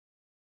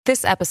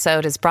This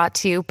episode is brought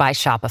to you by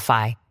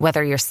Shopify.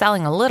 Whether you're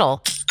selling a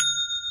little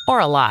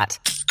or a lot,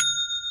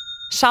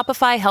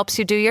 Shopify helps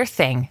you do your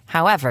thing,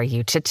 however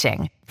you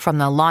cha-ching. From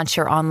the launch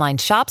your online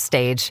shop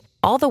stage,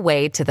 all the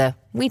way to the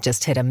we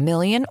just hit 1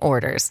 million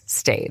orders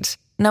stage.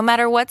 No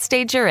matter what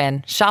stage you're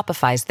in,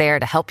 Shopify's there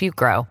to help you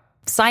grow.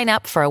 Sign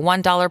up for a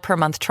 $1 per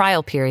month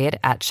trial period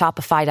at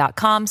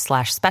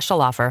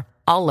shopify.com/special offer,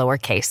 all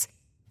lowercase.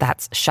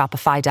 That's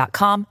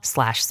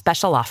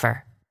shopify.com/special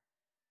offer.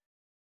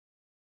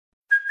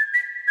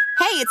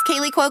 Hey, it's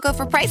Kaylee Cuoco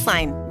for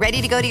Priceline.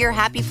 Ready to go to your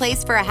happy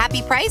place for a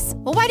happy price?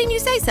 Well, why didn't you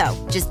say so?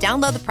 Just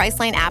download the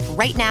Priceline app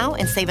right now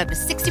and save up to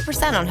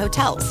 60% on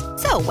hotels.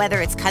 So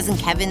whether it's Cousin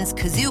Kevin's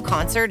Kazoo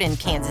Concert in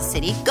Kansas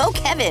City, go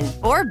Kevin,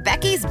 or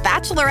Becky's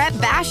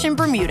Bachelorette Bash in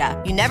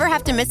Bermuda, you never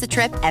have to miss a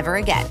trip ever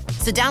again.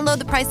 So download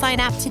the Priceline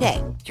app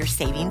today. Your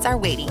savings are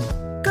waiting.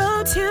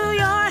 Go to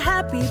your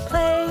happy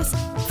place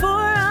for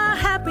a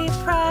happy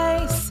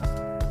price.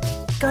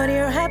 Go to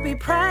your happy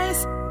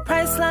price,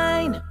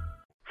 Priceline.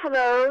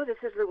 Hello, this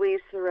is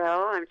Louise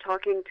Sorrell. I'm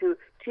talking to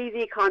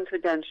TV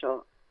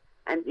Confidential,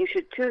 and you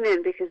should tune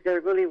in because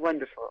they're really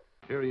wonderful.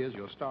 Here he is,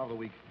 your star of the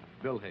week,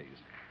 Bill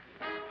Hayes.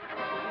 Thank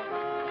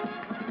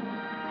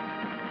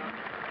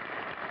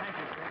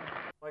you, sir.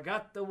 I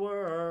got the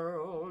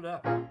world,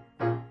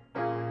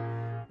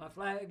 my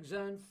flag's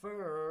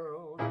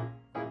unfurled.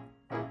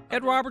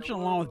 Ed Robertson,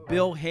 along with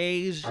Bill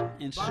Hayes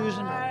and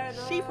Susan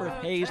Seaforth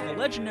Hayes, the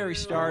legendary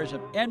stars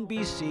of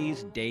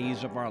NBC's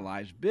Days of Our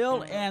Lives.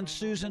 Bill and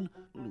Susan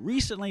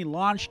recently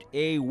launched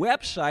a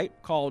website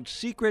called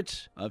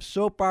Secrets of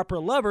Soap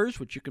Opera Lovers,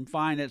 which you can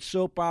find at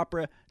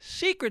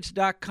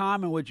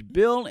soapoperasecrets.com, in which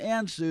Bill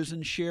and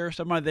Susan share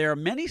some of their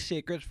many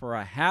secrets for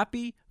a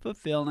happy,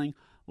 fulfilling,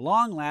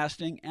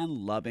 long-lasting, and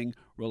loving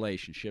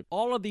relationship.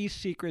 All of these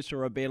secrets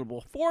are available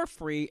for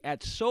free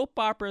at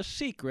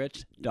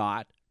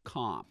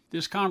soapoperasecrets.com.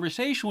 This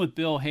conversation with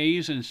Bill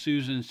Hayes and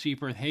Susan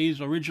Seaforth Hayes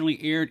originally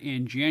aired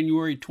in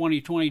January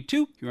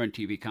 2022 here on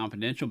TV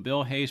Confidential.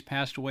 Bill Hayes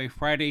passed away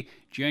Friday,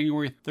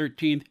 January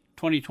 13th,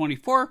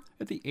 2024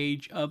 at the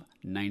age of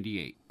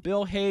 98.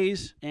 Bill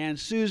Hayes and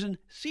Susan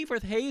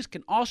Seaforth Hayes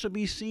can also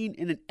be seen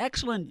in an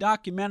excellent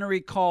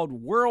documentary called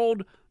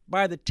World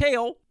by the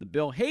Tale, the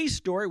Bill Hayes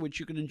story, which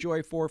you can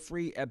enjoy for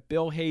free at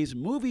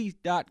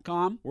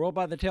BillHayesMovies.com. World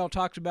by the Tale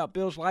talks about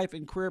Bill's life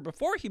and career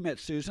before he met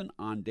Susan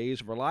on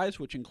Days of Our Lives,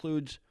 which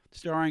includes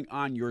starring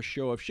on Your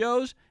Show of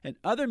Shows and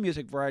other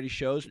music variety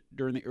shows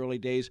during the early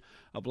days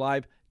of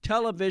live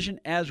television,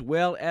 as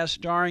well as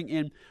starring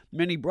in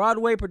many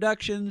Broadway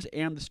productions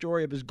and the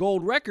story of his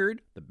gold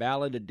record, The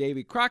Ballad of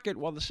Davy Crockett,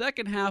 while the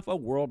second half of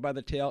World by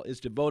the Tale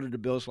is devoted to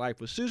Bill's life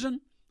with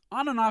Susan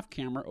on and off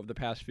camera over the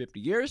past 50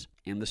 years,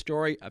 and the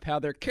story of how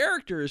their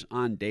characters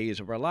on Days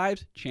of Our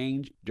Lives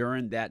changed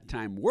during that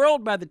time.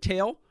 World by the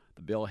Tale,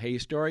 the Bill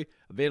Hayes story,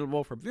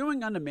 available for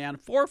viewing on demand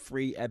for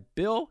free at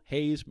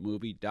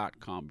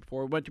BillHayesMovie.com.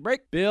 Before we went to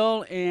break,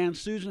 Bill and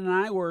Susan and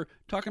I were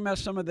talking about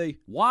some of the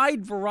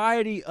wide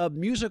variety of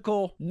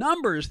musical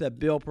numbers that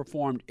Bill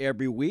performed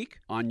every week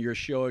on Your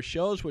Show of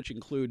Shows, which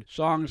include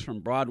songs from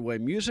Broadway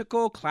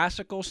musical,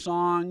 classical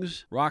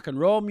songs, rock and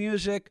roll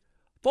music,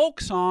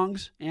 folk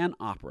songs, and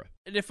opera.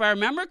 And if I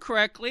remember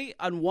correctly,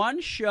 on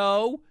one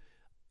show,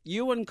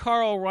 you and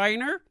Carl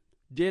Reiner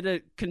did a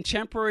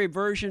contemporary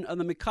version of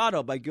The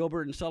Mikado by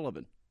Gilbert and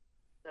Sullivan.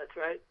 That's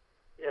right.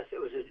 Yes,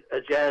 it was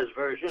a jazz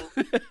version.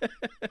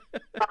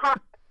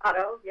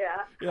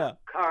 Yeah.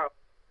 Carl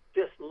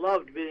just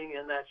loved being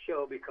in that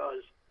show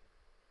because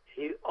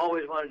he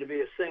always wanted to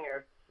be a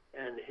singer,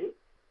 and he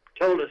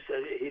told us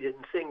that he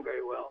didn't sing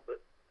very well, but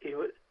he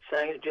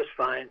sang it just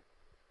fine.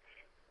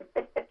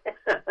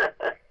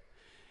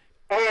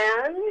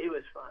 And he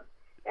was fun.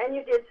 And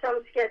you did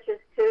some sketches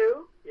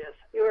too. Yes.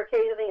 You were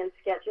occasionally in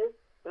sketches.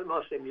 But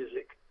mostly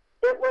music.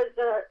 It was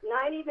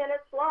 90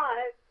 minutes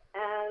live,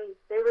 and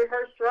they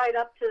rehearsed right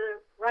up to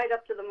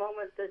the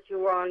moment that you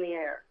were on the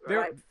air.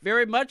 Right?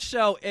 Very much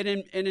so. And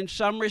in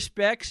some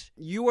respects,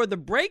 you are the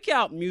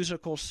breakout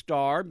musical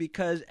star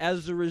because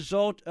as a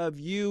result of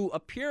you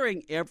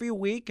appearing every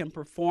week and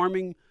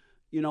performing,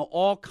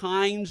 all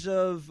kinds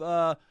of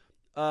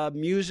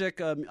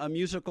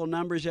musical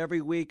numbers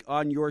every week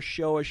on Your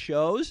Show of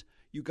Shows,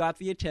 you got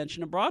the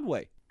attention of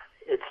Broadway.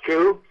 It's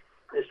true.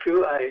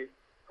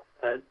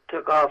 I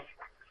took off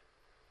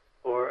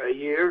for a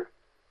year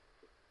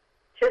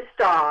to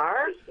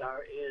star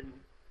in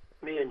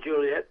Me and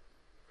Juliet,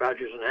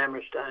 Rodgers and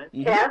Hammerstein.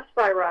 Mm-hmm. Cast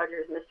by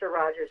Rodgers, Mr.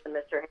 Rodgers and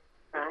Mr.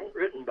 Hammerstein.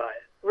 Written by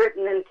it.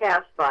 Written and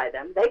cast by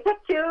them. They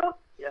picked you.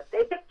 Yep.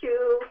 They picked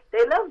you.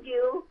 They loved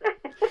you.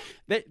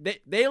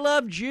 they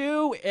loved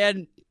you,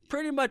 and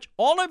pretty much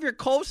all of your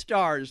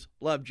co-stars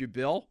loved you,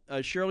 Bill.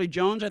 Shirley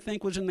Jones, I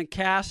think, was in the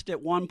cast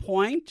at one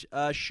point.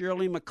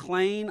 Shirley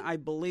MacLaine, I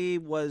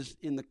believe, was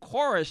in the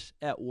chorus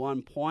at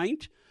one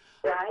point.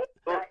 Right.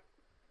 Well,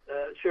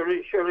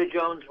 Shirley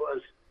Jones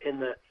was in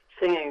the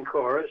singing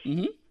chorus,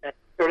 mm-hmm. and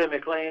Shirley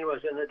MacLaine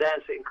was in the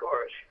dancing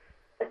chorus.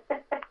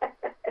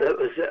 That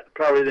was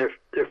probably their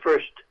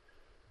first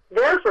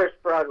their first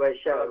Broadway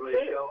show.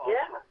 Broadway show also.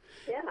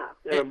 Yeah.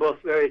 They were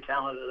both very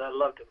talented. I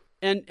loved them.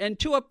 And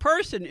to a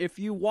person, if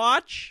you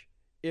watch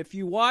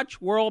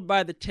World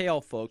by the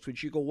Tail, folks,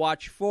 which you can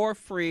watch for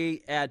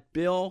free at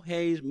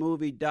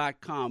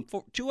BillHayesMovie.com,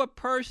 to a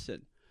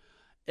person,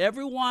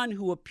 everyone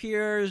who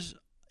appears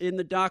in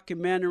the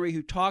documentary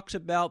who talks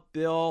about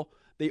Bill,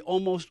 they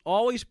almost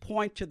always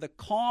point to the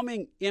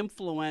calming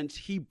influence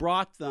he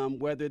brought them,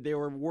 whether they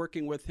were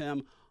working with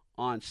him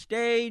on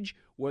stage,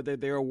 whether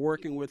they were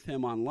working with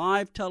him on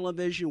live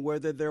television,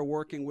 whether they're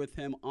working with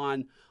him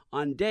on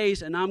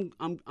days. And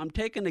I'm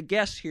taking a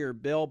guess here,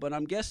 Bill, but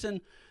I'm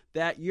guessing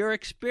that your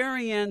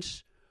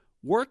experience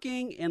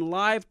working in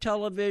live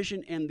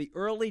television in the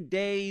early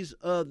days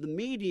of the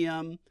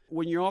medium,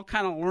 when you're all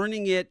kind of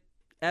learning it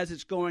as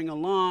it's going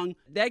along,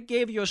 that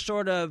gave you a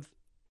sort of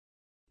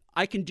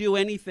I can do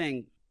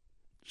anything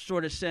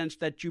sort of sense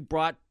that you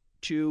brought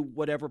to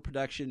whatever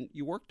production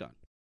you worked on.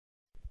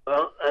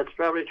 Well, that's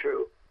probably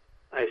true.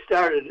 I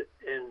started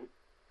in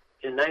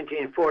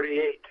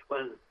 1948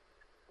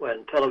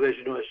 when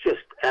television was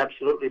just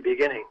absolutely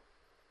beginning.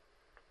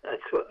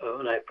 That's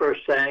when I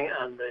first sang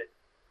on the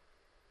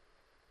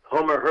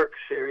Homer Herc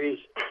series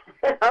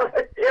in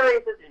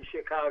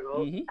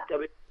Chicago,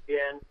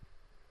 WGN.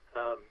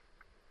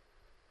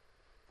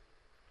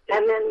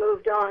 And then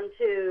moved on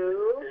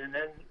to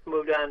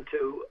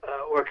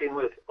working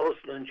with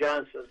Olson and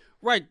Johnson.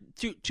 Right,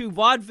 to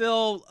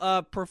vaudeville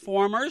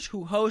performers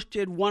who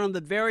hosted one of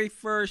the very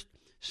first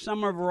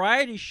summer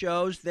variety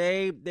shows.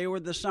 They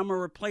were the summer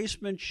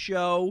replacement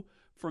show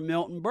for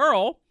Milton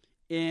Berle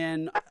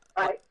in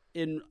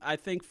I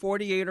think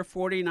 48 or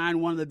 49,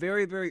 one of the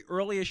very, very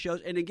earliest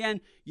shows. And again,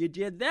 you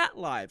did that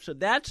live. So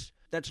that's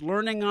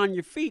learning on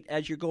your feet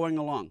as you're going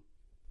along.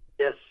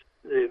 Yes,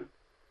 the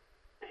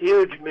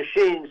huge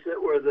machines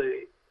that were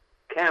the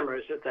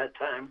cameras at that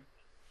time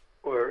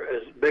were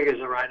as big as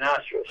a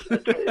rhinoceros.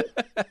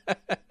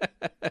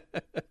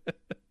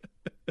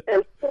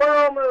 And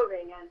slow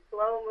moving.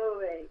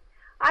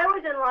 I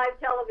was in live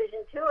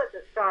television too at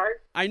the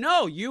start. I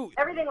know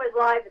Everything was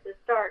live at the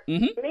start.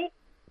 Mm-hmm. To me,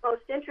 the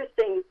most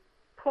interesting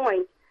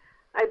point,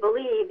 I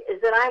believe,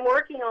 is that I'm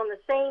working on the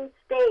same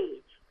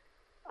stage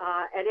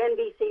at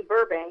NBC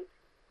Burbank,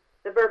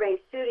 the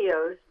Burbank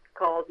Studios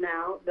called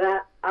now,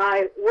 that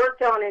I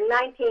worked on in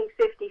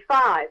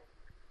 1955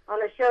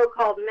 on a show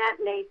called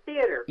Matinee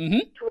Theater,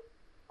 mm-hmm.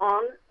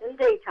 on in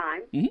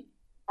daytime, mm-hmm.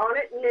 on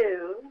at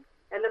noon,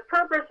 and the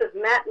purpose of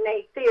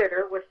Matinee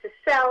Theater was to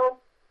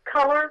sell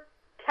color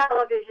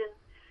television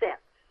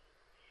sets.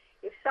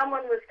 If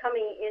someone was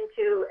coming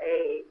into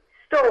a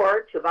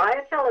store to buy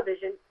a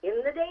television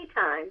in the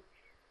daytime,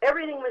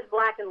 everything was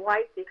black and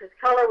white because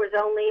color was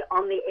only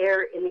on the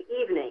air in the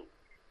evening.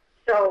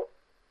 So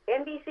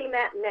NBC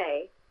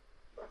Matinee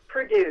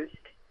produced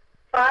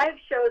 5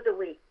 shows a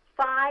week,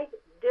 5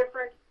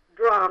 different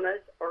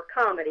dramas or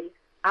comedies,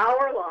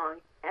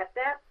 hour-long, at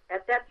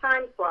that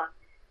time slot,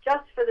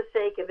 just for the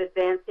sake of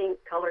advancing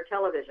color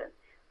television.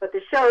 But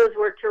the shows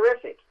were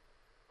terrific,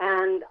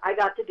 and I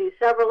got to do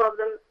several of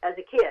them as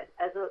a kid,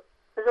 as a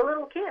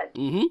little kid.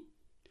 Mm-hmm.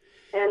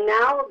 And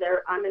now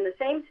I'm in the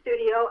same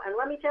studio, and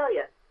let me tell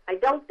you, I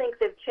don't think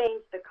they've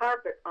changed the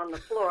carpet on the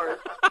floors.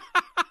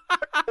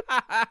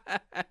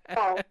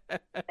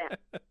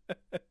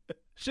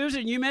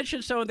 Susan, you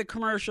mentioned some of the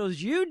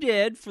commercials you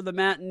did for the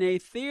Matinee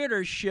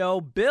Theater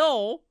show.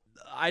 Bill,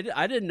 I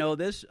didn't know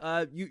this.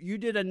 You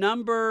did a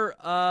number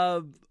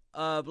of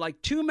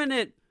like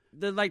 2-minute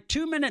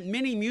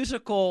mini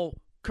musical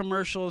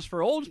commercials for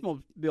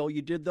Oldsmobile.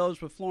 You did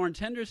those with Florence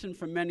Henderson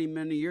for many,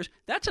 many years.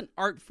 That's an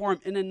art form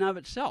in and of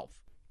itself.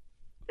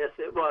 Yes,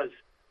 it was.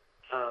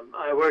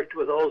 I worked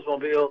with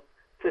Oldsmobile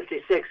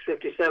 56,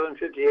 57,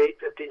 58,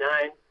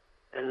 59,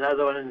 and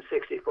another one in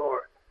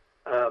 64.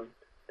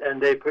 And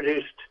they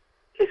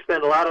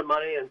spent a lot of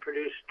money and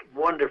produced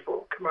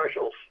wonderful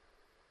commercials.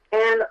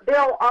 And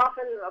Bill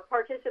often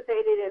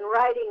participated in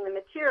writing the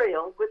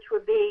material, which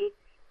would be,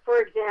 for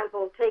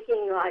example,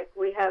 taking, like,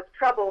 we have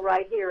Trouble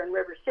right here in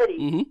River City,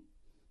 mm-hmm.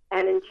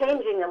 and in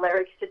changing the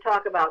lyrics to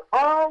talk about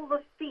all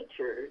the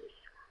features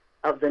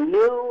of the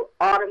new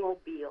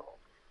automobile,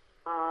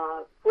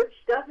 which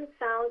doesn't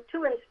sound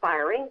too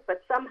inspiring,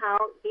 but somehow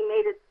he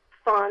made it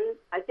fun.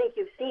 I think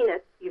you've seen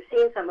it. You've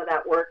seen some of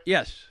that work.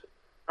 Yes.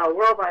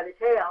 World by the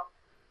Tail,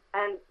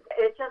 and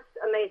it just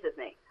amazes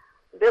me.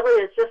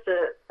 Billy is just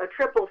a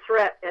triple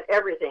threat at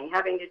everything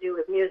having to do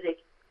with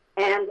music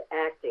and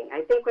acting.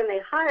 I think when they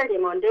hired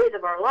him on Days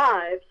of Our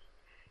Lives,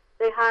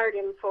 they hired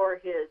him for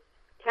his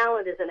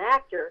talent as an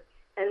actor,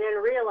 and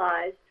then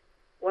realized,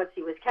 once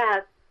he was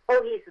cast,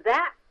 oh, he's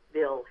that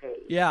Bill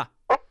Hayes. Yeah.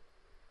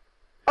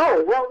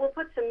 Oh, well, we'll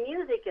put some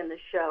music in the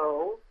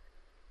show.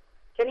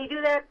 Can he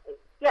do that?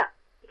 Yeah.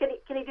 Can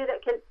he do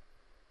that?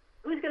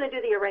 Who's going to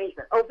do the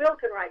arrangement? Oh, Bill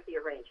can write the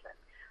arrangement.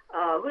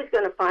 Who's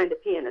going to find a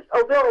pianist?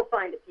 Oh, Bill will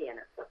find a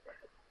pianist.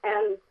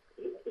 And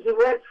he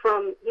was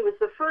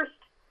the first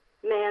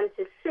man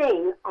to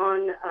sing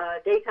on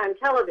daytime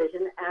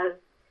television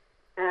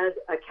as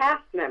a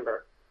cast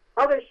member.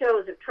 Other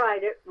shows have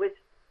tried it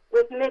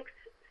with mixed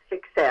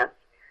success.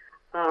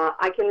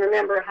 I can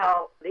remember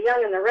how The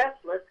Young and the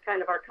Restless,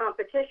 kind of our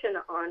competition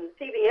on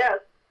CBS,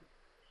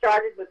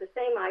 started with the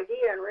same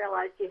idea and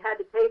realized you had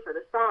to pay for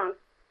the songs.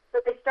 So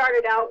they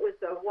started out with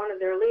one of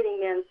their leading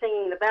men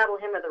singing the Battle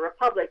Hymn of the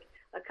Republic,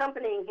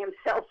 accompanying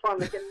himself on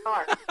the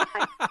guitar.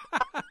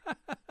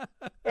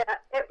 Yeah,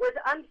 it was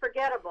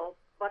unforgettable,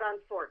 but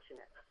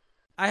unfortunate.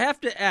 I have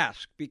to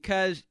ask,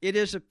 because it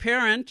is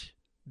apparent,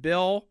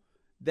 Bill,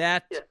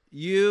 that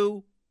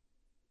you,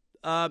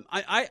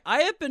 I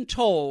have been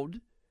told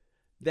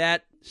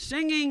that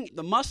singing,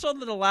 the muscle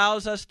that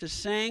allows us to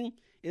sing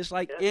is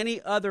like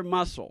any other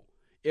muscle.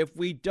 If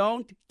we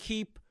don't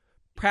keep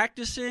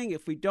practicing,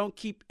 if we don't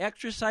keep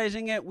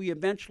exercising it, we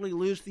eventually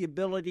lose the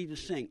ability to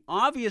sing.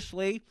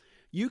 Obviously,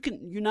 you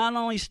not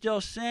only still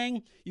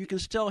sing, you can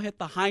still hit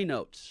the high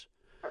notes.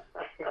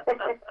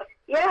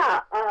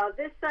 Yeah,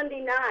 this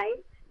Sunday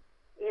night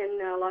in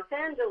Los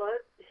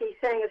Angeles, he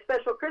sang a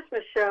special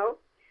Christmas show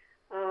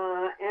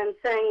and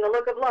sang The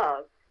Look of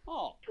Love.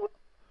 Oh. Which was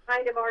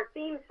kind of our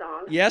theme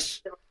song.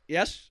 Yes.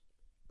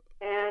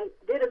 And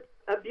did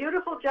a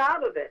beautiful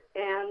job of it.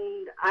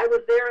 And I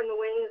was there in the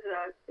wings,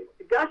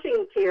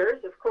 gushing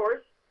tears, of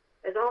course,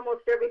 as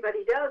almost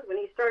everybody does when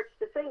he starts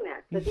to sing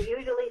that. But he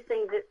usually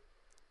sings it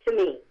to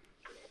me,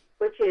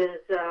 which is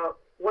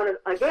one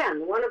of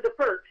the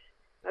perks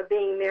of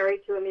being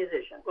married to a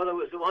musician. Well, it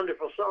was a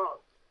wonderful song.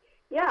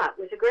 Yeah, it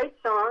was a great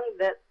song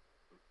that,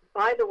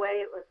 by the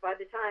way, it was by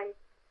the time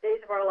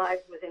Days of Our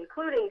Lives was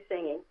including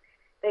singing,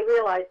 they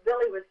realized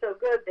Billy was so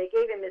good, they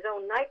gave him his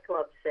own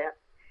nightclub set,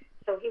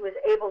 so he was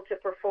able to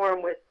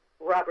perform with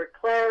Robert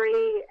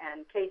Clary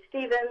and Kay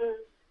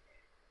Stevens,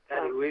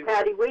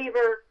 Patty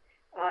Weaver.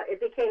 It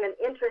became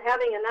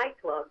having a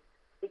nightclub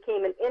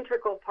became an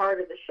integral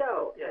part of the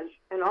show. Yes.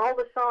 And all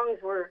the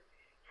songs were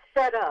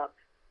set up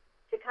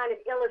to kind of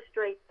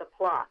illustrate the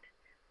plot.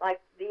 Like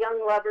the young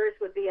lovers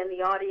would be in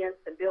the audience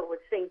and Bill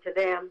would sing to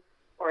them,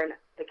 or in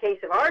the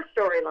case of our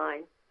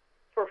storyline,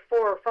 for 4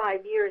 or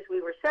 5 years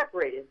we were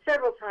separated.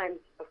 Several times,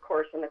 of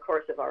course, in the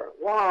course of our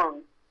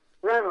long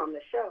run on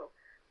the show,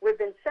 we've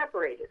been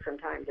separated from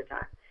time to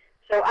time.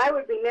 So I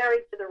would be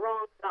married to the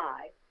wrong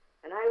guy,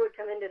 and I would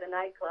come into the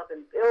nightclub,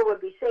 and Bill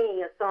would be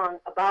singing a song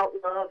about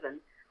love, and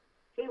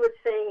he would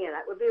sing, and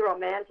it would be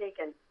romantic,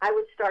 and I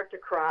would start to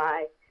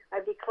cry.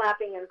 I'd be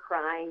clapping and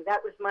crying.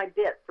 That was my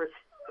bit for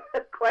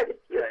quite a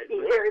few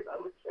years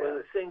on the show.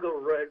 With a single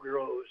red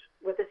rose.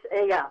 With a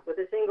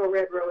single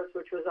red rose,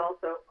 which was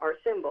also our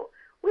symbol.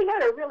 We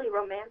had a really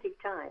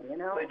romantic time, you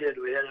know. We did.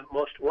 We had a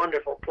most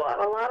wonderful plot.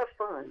 A lot of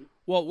fun.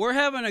 Well, we're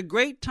having a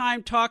great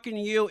time talking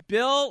to you.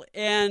 Bill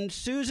and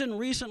Susan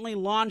recently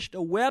launched a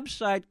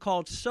website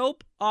called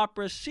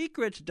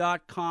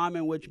SoapOperaSecrets.com,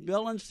 in which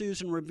Bill and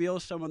Susan reveal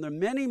some of their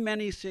many,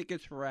 many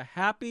secrets for a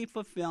happy,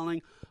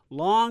 fulfilling,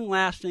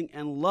 long-lasting,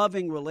 and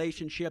loving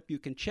relationship. You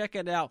can check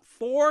it out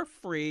for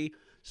free,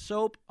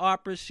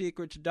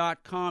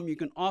 SoapOperaSecrets.com. You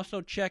can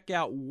also check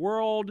out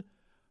World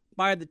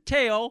by the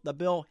Tale, the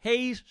Bill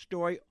Hayes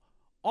story,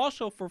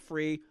 also for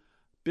free,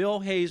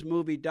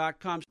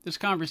 BillHayesMovie.com. This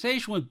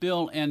conversation with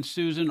Bill and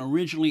Susan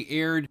originally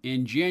aired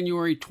in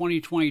January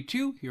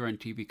 2022 here on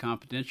TV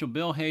Confidential.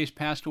 Bill Hayes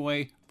passed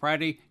away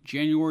Friday,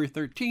 January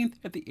 13th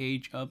at the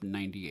age of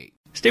 98.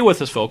 Stay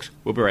with us, folks.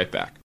 We'll be right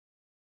back.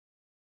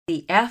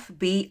 The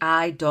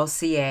FBI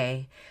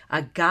Dossier,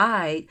 a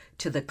guide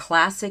to the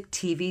classic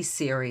TV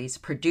series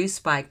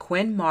produced by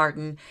Quinn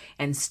Martin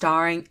and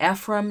starring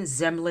Ephraim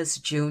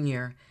Zimbalist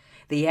Jr.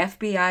 The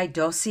FBI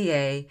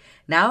Dossier,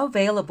 now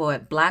available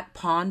at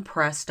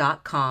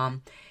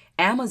blackpawnpress.com,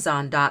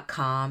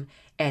 amazon.com,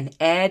 and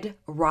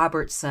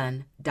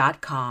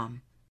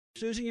edrobertson.com.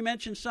 Susan, you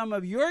mentioned some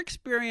of your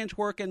experience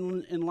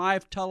working in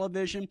live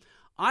television.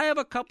 I have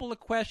a couple of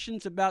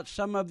questions about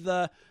some of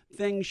the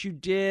things you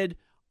did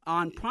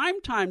on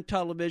primetime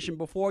television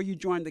before you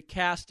joined the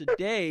cast of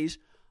Days.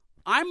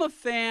 I'm a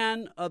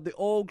fan of the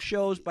old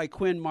shows by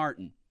Quinn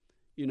Martin,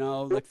 you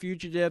know, The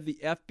Fugitive, The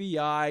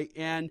FBI,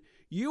 and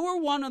you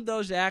were one of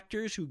those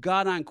actors who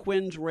got on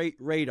Quinn's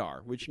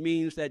radar, which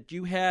means that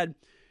you had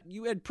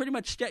pretty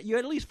much you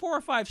had at least 4 or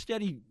 5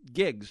 steady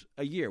gigs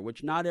a year,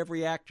 which not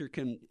every actor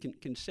can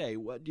say.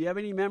 Do you have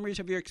any memories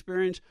of your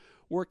experience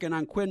working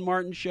on Quinn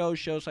Martin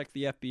shows like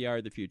The FBI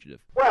or The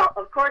Fugitive? Well,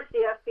 of course,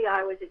 The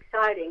FBI was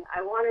exciting.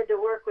 I wanted to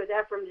work with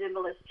Ephraim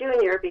Zimbalist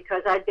Jr.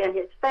 because I'd been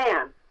his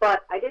fan,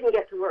 but I didn't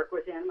get to work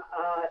with him.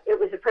 It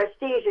was a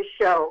prestigious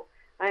show.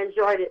 I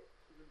enjoyed it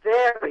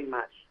very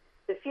much.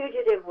 The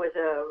Fugitive was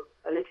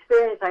an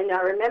experience. I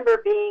remember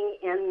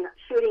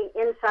shooting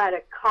inside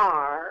a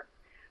car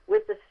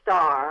with the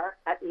star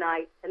at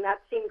night, and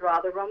that seemed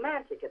rather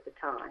romantic at the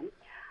time.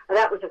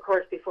 That was, of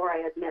course, before I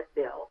had met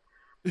Bill.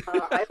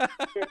 I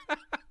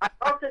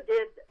also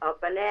did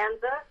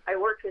Bonanza. I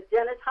worked with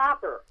Dennis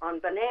Hopper on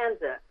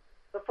Bonanza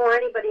before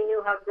anybody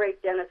knew how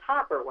great Dennis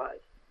Hopper was.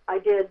 I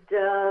did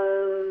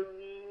a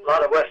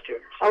lot of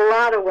westerns. A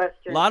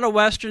lot of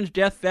westerns.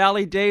 Death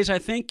Valley Days. I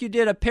think you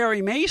did a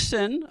Perry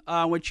Mason,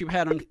 which you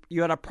had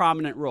a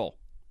prominent role.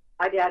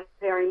 I did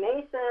Perry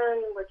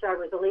Mason, which I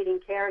was a leading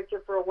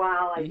character for a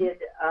while. I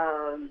did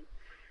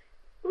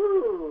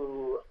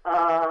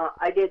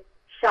I did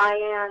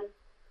Cheyenne,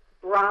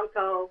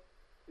 Bronco,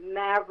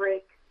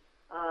 Maverick.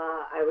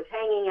 I was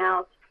hanging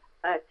out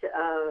at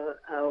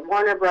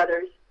Warner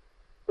Brothers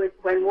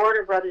when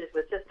Warner Brothers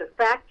was just a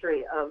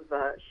factory of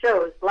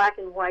shows, black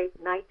and white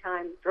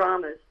nighttime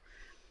dramas,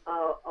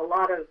 a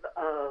lot of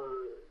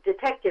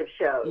detective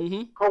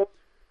shows, Cold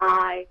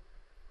Eye.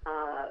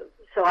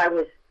 So I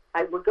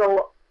would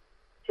go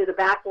to the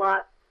back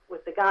lot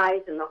with the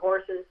guys and the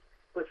horses,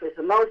 which was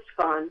the most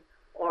fun,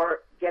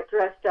 or get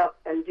dressed up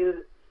and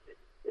do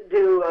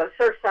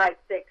Surfside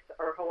 6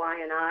 or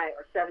Hawaiian Eye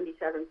or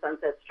 77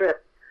 Sunset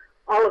Strip,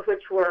 all of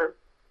which were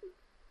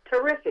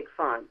terrific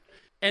fun.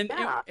 And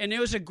it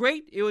was a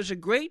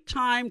great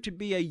time to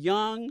be a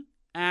young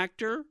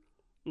actor,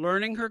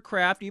 learning her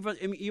craft.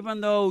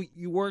 Even though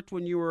you worked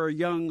when you were a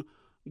young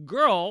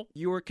girl,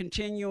 you were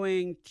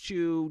continuing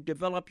to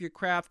develop your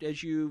craft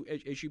as you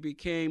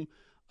became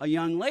a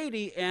young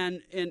lady.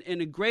 And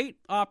a great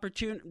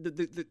opportunity.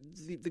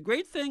 The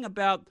great thing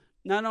about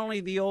not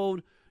only the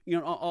old,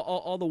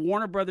 all the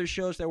Warner Brothers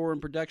shows that were in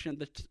production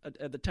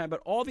at the time,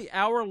 but all the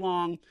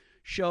hour-long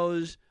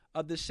shows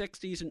of the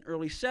 60s and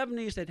early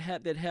 70s that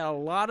had a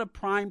lot of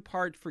prime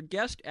parts for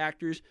guest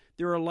actors.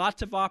 There are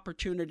lots of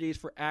opportunities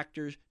for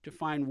actors to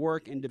find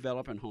work and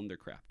develop and hone their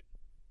craft.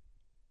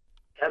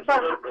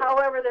 Absolutely.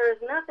 However, there is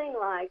nothing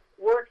like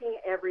working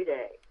every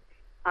day,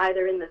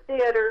 either in the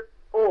theater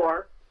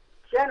or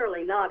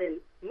generally not in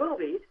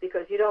movies,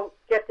 because you don't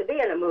get to be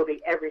in a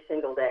movie every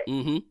single day.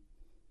 Mm-hmm.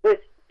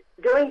 With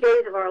doing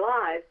Days of Our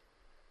Lives,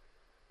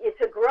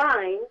 it's a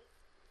grind,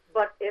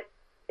 but it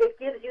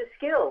gives you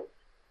skills.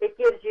 It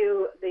gives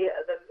you the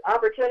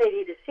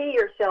opportunity to see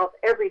yourself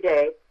every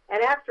day,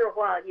 and after a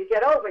while, you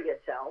get over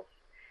yourself,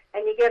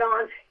 and you get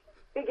on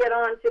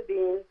to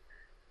being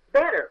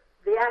better.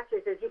 The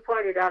actors, as you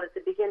pointed out at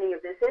the beginning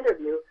of this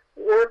interview,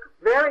 work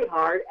very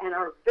hard and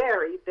are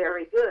very,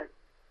 very good.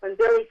 When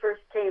Billy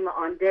first came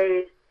on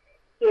Days,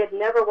 he had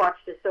never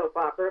watched a soap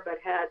opera, but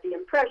had the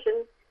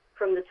impression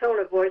from the tone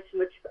of voice in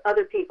which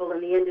other people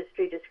in the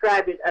industry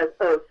described it as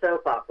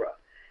soap opera,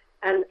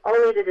 and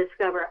only to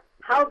discover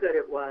how good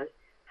it was,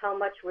 how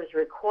much was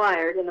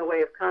required in the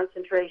way of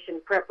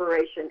concentration,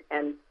 preparation,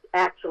 and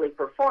actually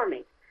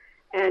performing,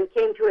 and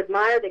came to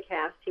admire the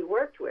cast he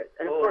worked with.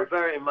 And of course,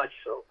 very much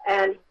so.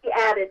 And he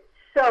added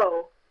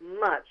so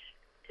much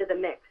to the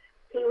mix.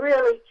 He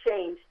really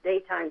changed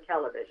daytime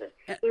television.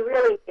 He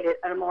really made it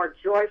a more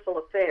joyful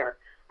affair.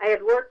 I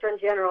had worked on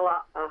General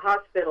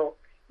Hospital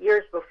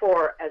years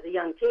before as a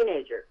young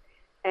teenager,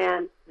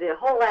 and the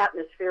whole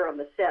atmosphere on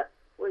the set,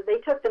 they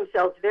took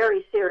themselves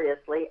very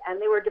seriously, and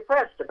they were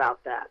depressed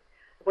about that.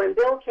 When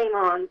Bill came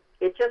on,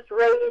 it just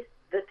raised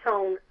the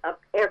tone of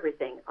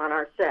everything on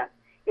our set.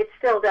 It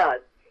still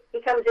does.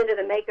 He comes into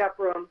the makeup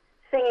room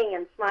singing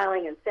and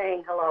smiling and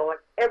saying hello, and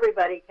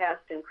everybody,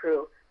 cast and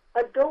crew,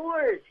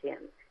 adores him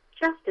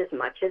just as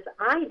much as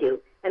I do,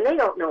 and they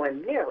don't know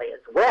him nearly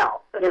as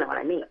well. You know what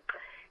I mean?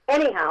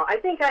 Anyhow, I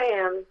think I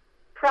am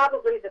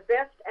probably the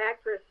best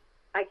actress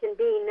I can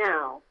be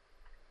now.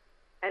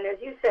 And as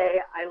you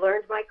say, I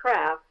learned my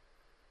craft,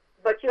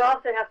 but you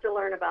also have to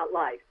learn about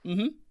life.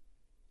 Mm-hmm.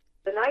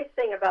 The nice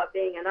thing about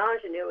being an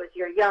ingenue is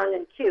you're young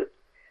and cute.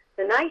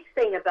 The nice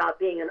thing about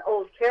being an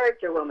old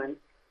character woman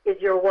is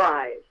you're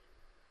wise.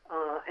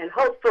 And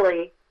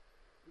hopefully,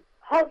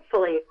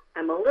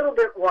 I'm a little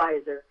bit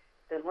wiser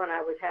than when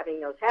I was having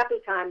those happy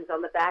times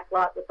on the back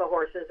lot with the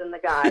horses and the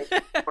guys.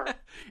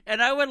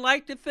 And I would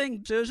like to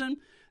think, Susan,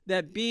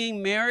 that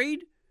being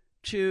married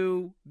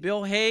to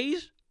Bill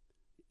Hayes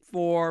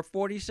for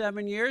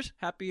 47 years,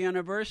 happy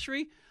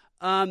anniversary,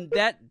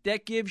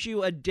 that gives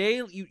you a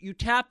daily, you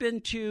tap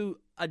into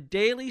a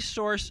daily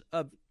source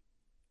of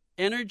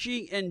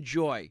energy and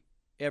joy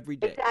every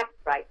day. Exactly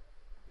right.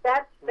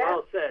 That's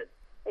well said.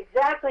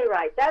 Exactly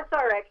right. That's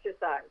our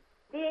exercise.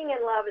 Being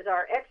in love is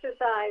our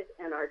exercise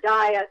and our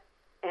diet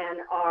and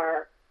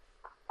our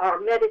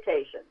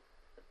meditation.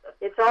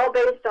 It's all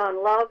based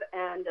on love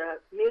and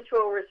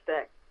mutual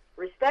respect.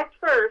 Respect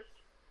first,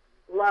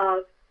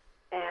 love,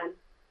 and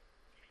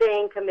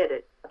staying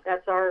committed.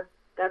 That's our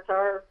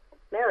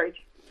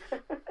marriage.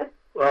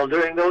 Well,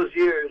 during those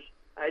years,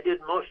 I did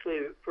mostly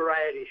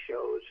variety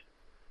shows.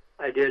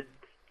 I did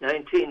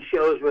 19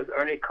 shows with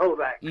Ernie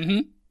Kovacs.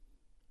 Mm-hmm.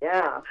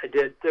 Yeah. I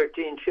did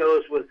 13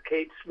 shows with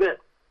Kate Smith.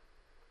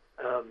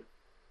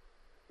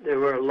 There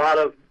were a lot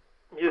of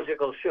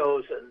musical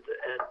shows and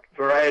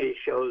variety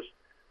shows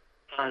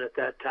on at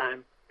that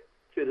time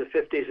through the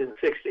 50s and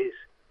 60s.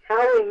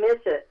 How we miss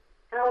it.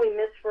 How we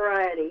miss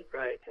variety.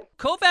 Right.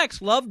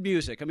 Kovacs loved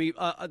music. I mean,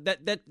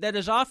 that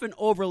is often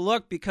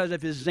overlooked because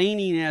of his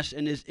zaniness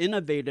and his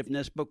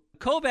innovativeness, but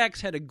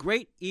Kovacs had a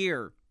great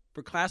ear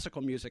for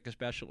classical music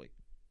especially.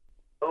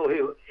 Oh,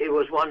 he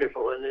was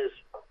wonderful, and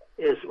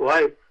his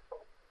wife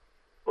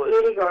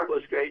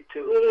was great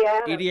too.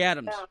 Edie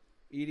Adams.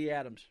 Edie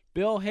Adams.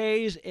 Bill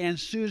Hayes and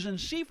Susan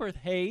Seaforth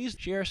Hayes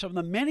share some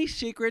of the many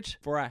secrets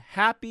for a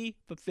happy,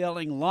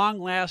 fulfilling,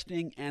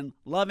 long-lasting, and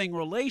loving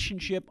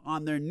relationship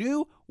on their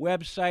new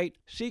website,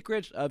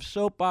 Secrets of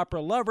Soap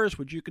Opera Lovers,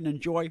 which you can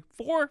enjoy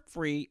for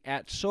free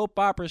at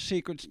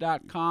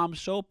soapopera-secrets.com,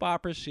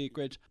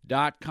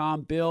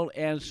 soapopera-secrets.com. Bill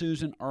and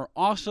Susan are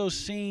also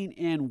seen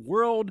in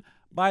World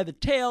by the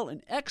Tail,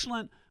 an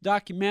excellent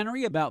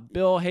documentary about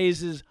Bill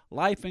Hayes'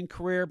 life and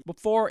career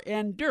before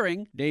and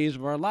during Days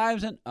of Our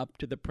Lives and up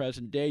to the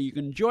present day. You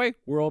can enjoy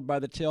World by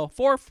the Tail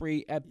for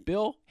free at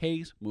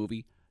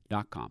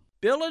BillHayesMovie.com.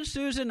 Bill and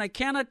Susan, I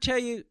cannot tell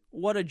you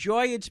what a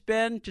joy it's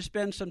been to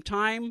spend some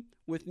time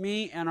with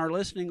me and our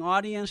listening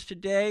audience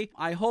today.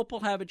 I hope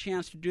we'll have a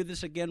chance to do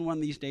this again one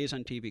of these days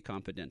on TV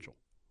Confidential.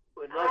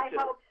 I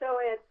hope so,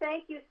 Ed.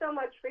 Thank you so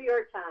much for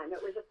your time.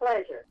 It was a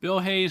pleasure. Bill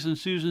Hayes and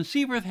Susan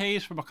Seaforth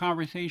Hayes from a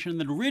conversation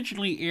that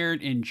originally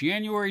aired in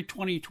January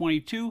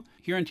 2022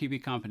 here on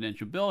TV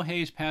Confidential. Bill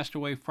Hayes passed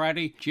away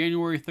Friday,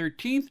 January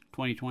 13th,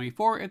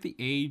 2024 at the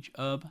age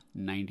of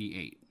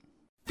 98.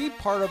 Be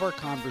part of our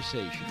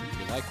conversation. If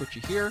you like what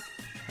you hear,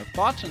 have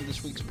thoughts on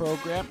this week's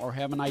program, or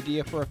have an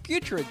idea for a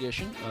future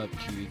edition of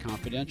TV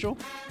Confidential,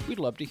 we'd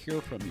love to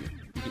hear from you.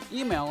 You can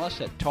email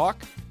us at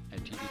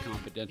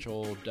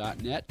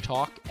talk@tvconfidential.net,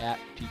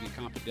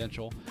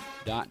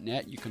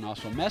 talk@tvconfidential.net. You can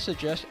also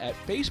message us at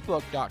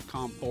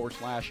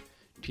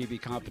facebook.com/TV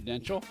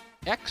Confidential,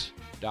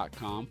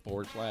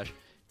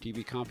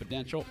 x.com/TV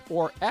Confidential,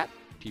 or at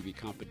TV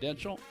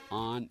Confidential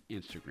on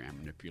Instagram.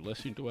 And if you're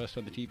listening to us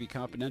on the TV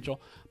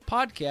Confidential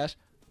podcast,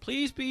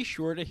 please be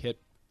sure to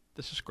hit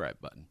the subscribe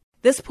button.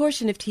 This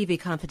portion of TV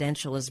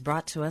Confidential is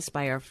brought to us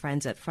by our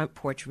friends at Front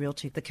Porch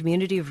Realty, the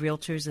community of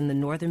realtors in the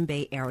Northern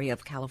Bay area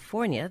of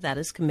California that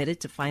is committed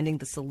to finding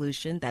the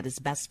solution that is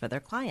best for their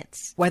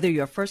clients. Whether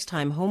you're a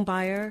first-time home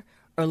buyer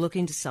or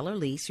looking to sell or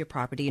lease your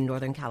property in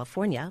Northern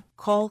California,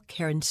 call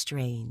Karen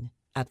Strain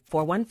at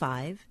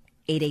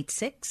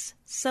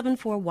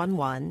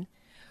 415-886-7411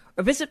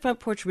 or visit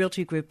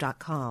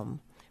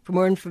frontporchrealtygroup.com for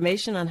more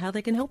information on how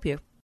they can help you.